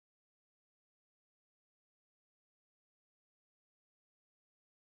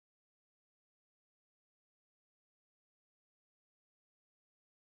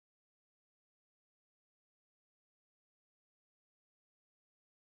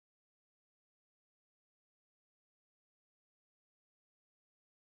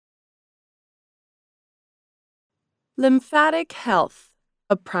Lymphatic health,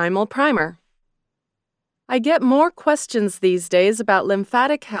 a primal primer. I get more questions these days about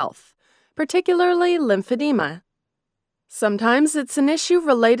lymphatic health, particularly lymphedema. Sometimes it's an issue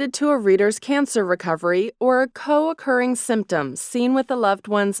related to a reader's cancer recovery or a co-occurring symptom seen with a loved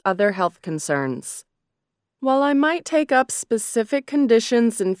one's other health concerns. While I might take up specific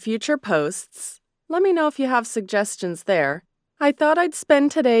conditions in future posts, let me know if you have suggestions there. I thought I'd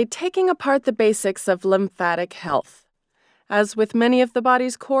spend today taking apart the basics of lymphatic health. As with many of the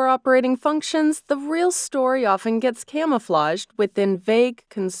body's core operating functions, the real story often gets camouflaged within vague,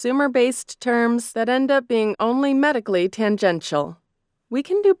 consumer-based terms that end up being only medically tangential. We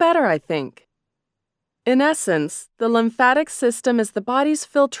can do better, I think. In essence, the lymphatic system is the body's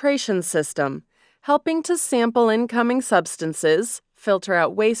filtration system, helping to sample incoming substances, filter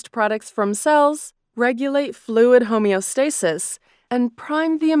out waste products from cells, regulate fluid homeostasis, and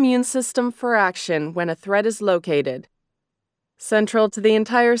prime the immune system for action when a threat is located. Central to the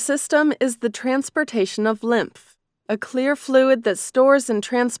entire system is the transportation of lymph, a clear fluid that stores and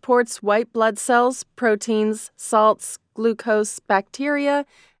transports white blood cells, proteins, salts, glucose, bacteria,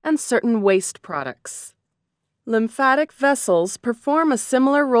 and certain waste products. Lymphatic vessels perform a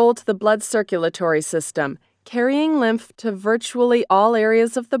similar role to the blood circulatory system, carrying lymph to virtually all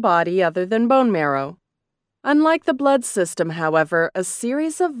areas of the body other than bone marrow. Unlike the blood system, however, a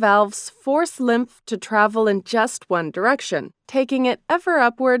series of valves force lymph to travel in just one direction, taking it ever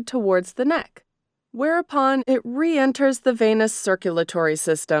upward towards the neck, whereupon it re-enters the venous circulatory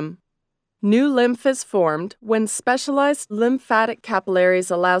system. New lymph is formed when specialized lymphatic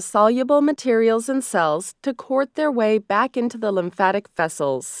capillaries allow soluble materials and cells to court their way back into the lymphatic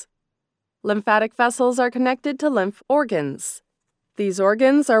vessels. Lymphatic vessels are connected to lymph organs. These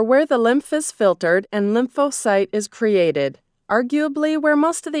organs are where the lymph is filtered and lymphocyte is created, arguably where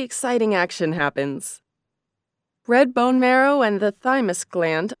most of the exciting action happens. Red bone marrow and the thymus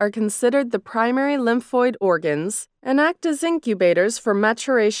gland are considered the primary lymphoid organs and act as incubators for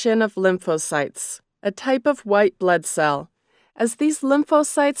maturation of lymphocytes, a type of white blood cell. As these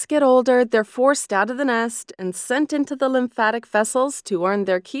lymphocytes get older, they're forced out of the nest and sent into the lymphatic vessels to earn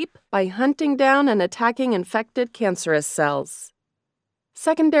their keep by hunting down and attacking infected cancerous cells.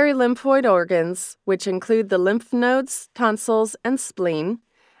 Secondary lymphoid organs, which include the lymph nodes, tonsils, and spleen,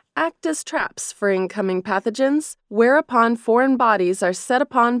 act as traps for incoming pathogens, whereupon foreign bodies are set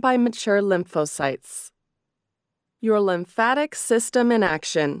upon by mature lymphocytes. Your lymphatic system in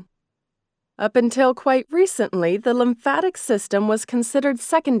action. Up until quite recently, the lymphatic system was considered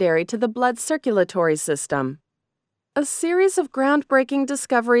secondary to the blood circulatory system. A series of groundbreaking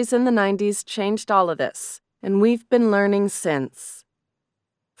discoveries in the 90s changed all of this, and we've been learning since.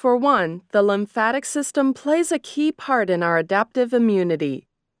 For one, the lymphatic system plays a key part in our adaptive immunity.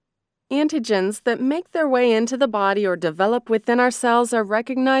 Antigens that make their way into the body or develop within our cells are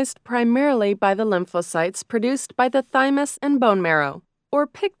recognized primarily by the lymphocytes produced by the thymus and bone marrow, or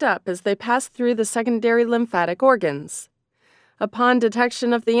picked up as they pass through the secondary lymphatic organs. Upon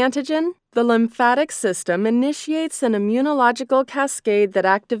detection of the antigen, the lymphatic system initiates an immunological cascade that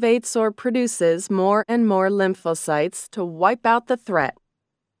activates or produces more and more lymphocytes to wipe out the threat.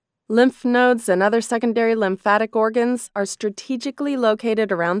 Lymph nodes and other secondary lymphatic organs are strategically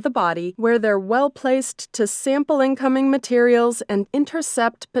located around the body where they're well placed to sample incoming materials and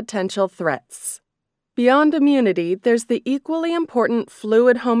intercept potential threats. Beyond immunity, there's the equally important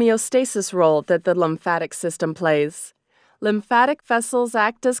fluid homeostasis role that the lymphatic system plays. Lymphatic vessels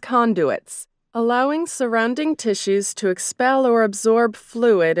act as conduits, allowing surrounding tissues to expel or absorb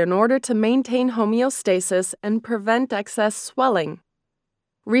fluid in order to maintain homeostasis and prevent excess swelling.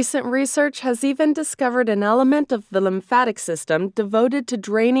 Recent research has even discovered an element of the lymphatic system devoted to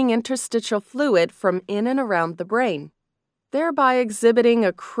draining interstitial fluid from in and around the brain, thereby exhibiting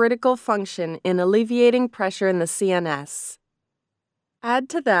a critical function in alleviating pressure in the CNS. Add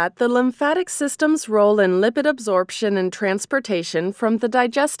to that the lymphatic system's role in lipid absorption and transportation from the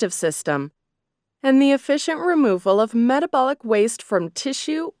digestive system, and the efficient removal of metabolic waste from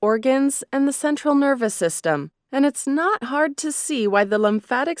tissue, organs, and the central nervous system. And it's not hard to see why the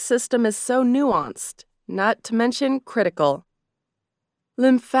lymphatic system is so nuanced, not to mention critical.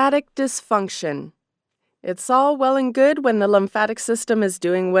 Lymphatic dysfunction. It's all well and good when the lymphatic system is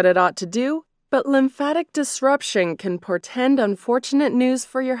doing what it ought to do, but lymphatic disruption can portend unfortunate news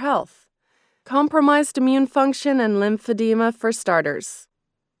for your health. Compromised immune function and lymphedema for starters.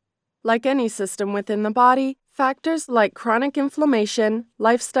 Like any system within the body, factors like chronic inflammation,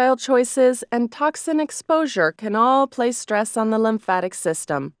 lifestyle choices, and toxin exposure can all place stress on the lymphatic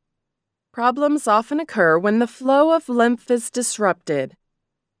system. Problems often occur when the flow of lymph is disrupted.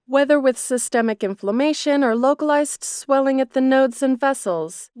 whether with systemic inflammation or localized swelling at the nodes and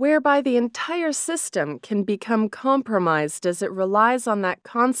vessels, whereby the entire system can become compromised as it relies on that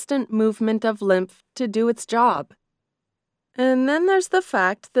constant movement of lymph to do its job. And then there's the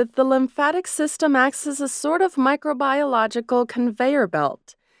fact that the lymphatic system acts as a sort of microbiological conveyor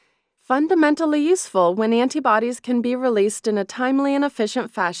belt, fundamentally useful when antibodies can be released in a timely and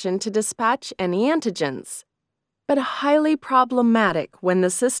efficient fashion to dispatch any antigens, but highly problematic when the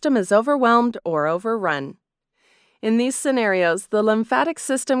system is overwhelmed or overrun. In these scenarios, the lymphatic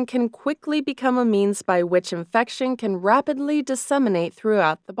system can quickly become a means by which infection can rapidly disseminate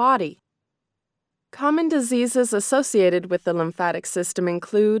throughout the body. Common diseases associated with the lymphatic system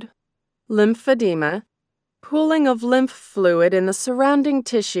include lymphedema, pooling of lymph fluid in the surrounding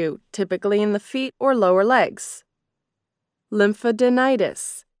tissue, typically in the feet or lower legs;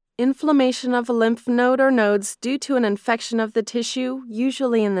 lymphadenitis, inflammation of a lymph node or nodes due to an infection of the tissue,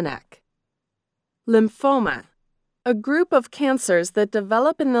 usually in the neck; lymphoma, a group of cancers that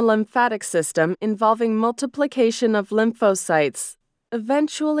develop in the lymphatic system involving multiplication of lymphocytes,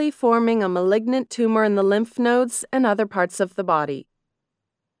 eventually forming a malignant tumor in the lymph nodes and other parts of the body;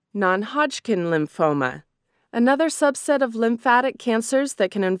 non-Hodgkin lymphoma, another subset of lymphatic cancers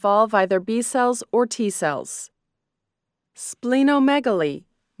that can involve either B cells or T cells; splenomegaly,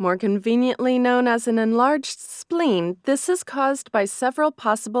 more conveniently known as an enlarged spleen. This is caused by several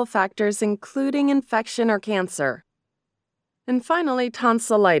possible factors including infection or cancer; and finally,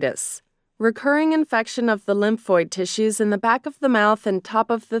 tonsillitis, recurring infection of the lymphoid tissues in the back of the mouth and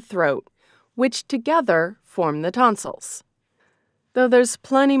top of the throat, which together form the tonsils. Though there's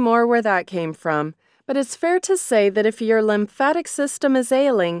plenty more where that came from, but it's fair to say that if your lymphatic system is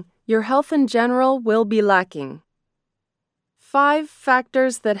ailing, your health in general will be lacking. 5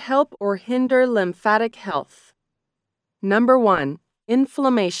 factors that help or hinder lymphatic health. Number 1,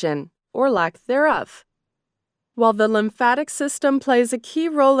 inflammation, or lack thereof. While the lymphatic system plays a key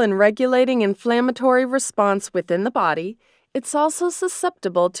role in regulating inflammatory response within the body, it's also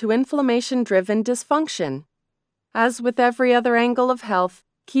susceptible to inflammation-driven dysfunction. As with every other angle of health,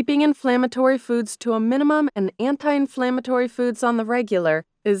 keeping inflammatory foods to a minimum and anti-inflammatory foods on the regular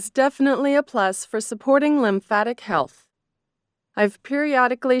is definitely a plus for supporting lymphatic health. I've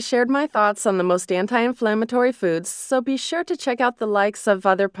periodically shared my thoughts on the most anti-inflammatory foods, so be sure to check out the likes of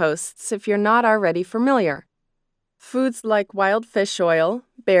other posts if you're not already familiar. Foods like wild fish oil,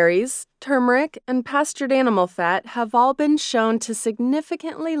 berries, turmeric, and pastured animal fat have all been shown to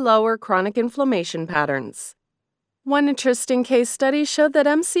significantly lower chronic inflammation patterns. One interesting case study showed that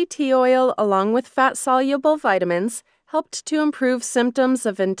MCT oil, along with fat-soluble vitamins, helped to improve symptoms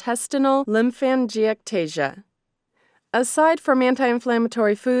of intestinal lymphangiectasia. Aside from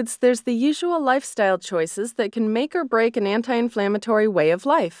anti-inflammatory foods, there's the usual lifestyle choices that can make or break an anti-inflammatory way of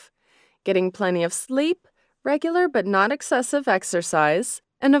life: getting plenty of sleep, regular but not excessive exercise,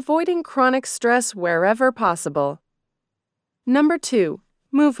 and avoiding chronic stress wherever possible. Number 2,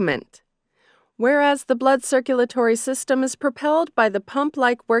 movement. Whereas the blood circulatory system is propelled by the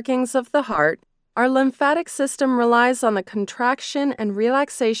pump-like workings of the heart, our lymphatic system relies on the contraction and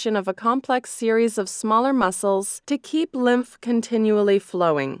relaxation of a complex series of smaller muscles to keep lymph continually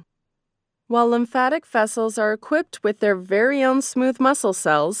flowing. While lymphatic vessels are equipped with their very own smooth muscle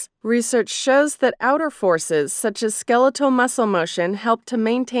cells, research shows that outer forces such as skeletal muscle motion help to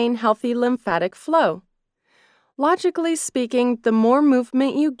maintain healthy lymphatic flow. Logically speaking, the more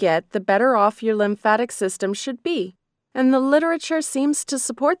movement you get, the better off your lymphatic system should be, and the literature seems to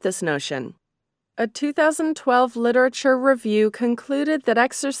support this notion. A 2012 literature review concluded that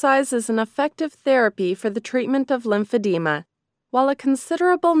exercise is an effective therapy for the treatment of lymphedema, while a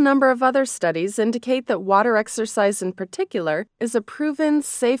considerable number of other studies indicate that water exercise in particular is a proven,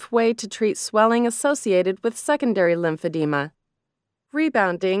 safe way to treat swelling associated with secondary lymphedema.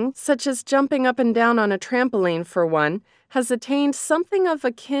 Rebounding, such as jumping up and down on a trampoline for one, has attained something of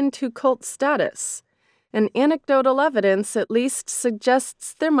akin to cult status, and anecdotal evidence at least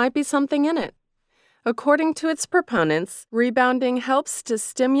suggests there might be something in it. According to its proponents, rebounding helps to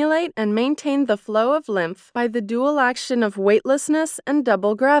stimulate and maintain the flow of lymph by the dual action of weightlessness and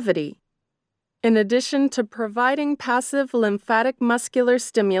double gravity. In addition to providing passive lymphatic muscular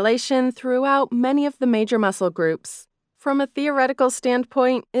stimulation throughout many of the major muscle groups, from a theoretical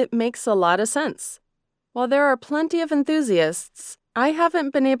standpoint, it makes a lot of sense. While there are plenty of enthusiasts, I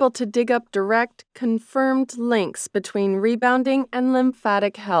haven't been able to dig up direct, confirmed links between rebounding and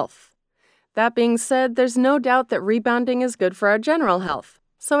lymphatic health. That being said, there's no doubt that rebounding is good for our general health,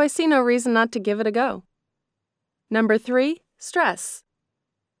 so I see no reason not to give it a go. Number 3, stress.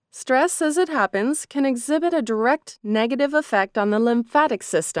 Stress, as it happens, can exhibit a direct negative effect on the lymphatic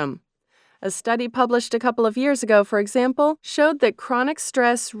system. A study published a couple of years ago, for example, showed that chronic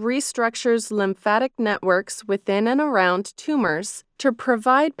stress restructures lymphatic networks within and around tumors to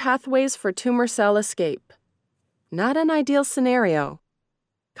provide pathways for tumor cell escape. Not an ideal scenario.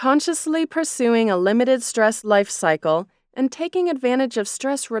 Consciously pursuing a limited stress life cycle and taking advantage of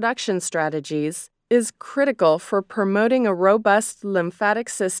stress reduction strategies is critical for promoting a robust lymphatic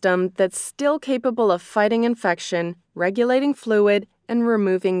system that's still capable of fighting infection, regulating fluid, and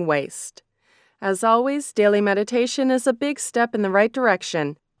removing waste. As always, daily meditation is a big step in the right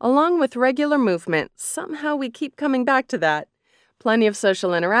direction. Along with regular movement, somehow we keep coming back to that. Plenty of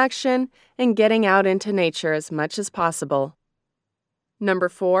social interaction, and getting out into nature as much as possible. Number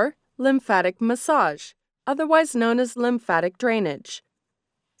 4, lymphatic massage, otherwise known as lymphatic drainage.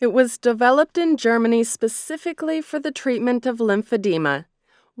 It was developed in Germany specifically for the treatment of lymphedema.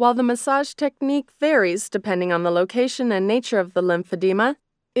 While the massage technique varies depending on the location and nature of the lymphedema,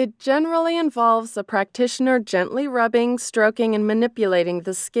 it generally involves a practitioner gently rubbing, stroking, and manipulating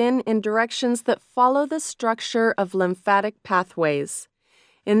the skin in directions that follow the structure of lymphatic pathways.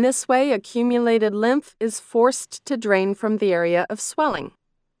 In this way, accumulated lymph is forced to drain from the area of swelling.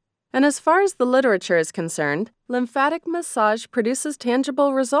 And as far as the literature is concerned, lymphatic massage produces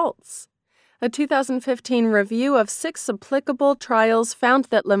tangible results. A 2015 review of 6 applicable trials found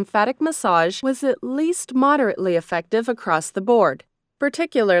that lymphatic massage was at least moderately effective across the board,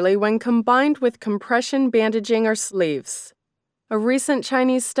 particularly when combined with compression bandaging or sleeves. A recent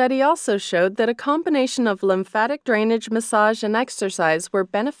Chinese study also showed that a combination of lymphatic drainage massage and exercise were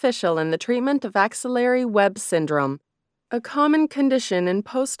beneficial in the treatment of axillary web syndrome, a common condition in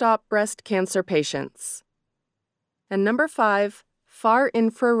post-op breast cancer patients. And number 5, far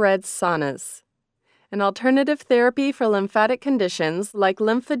infrared saunas, an alternative therapy for lymphatic conditions like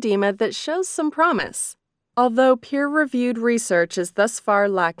lymphedema that shows some promise, although peer-reviewed research is thus far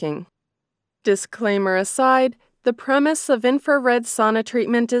lacking. Disclaimer aside, the premise of infrared sauna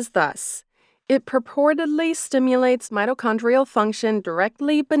treatment is thus: it purportedly stimulates mitochondrial function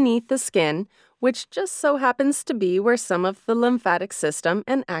directly beneath the skin, which just so happens to be where some of the lymphatic system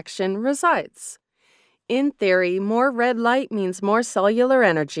and action resides. In theory, more red light means more cellular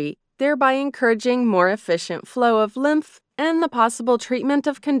energy, thereby encouraging more efficient flow of lymph and the possible treatment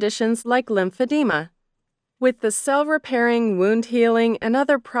of conditions like lymphedema. With the cell-repairing, wound healing, and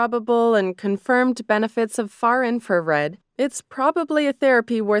other probable and confirmed benefits of far infrared, it's probably a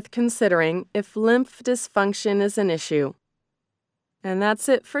therapy worth considering if lymph dysfunction is an issue. And that's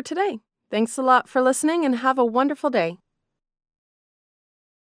it for today. Thanks a lot for listening and have a wonderful day.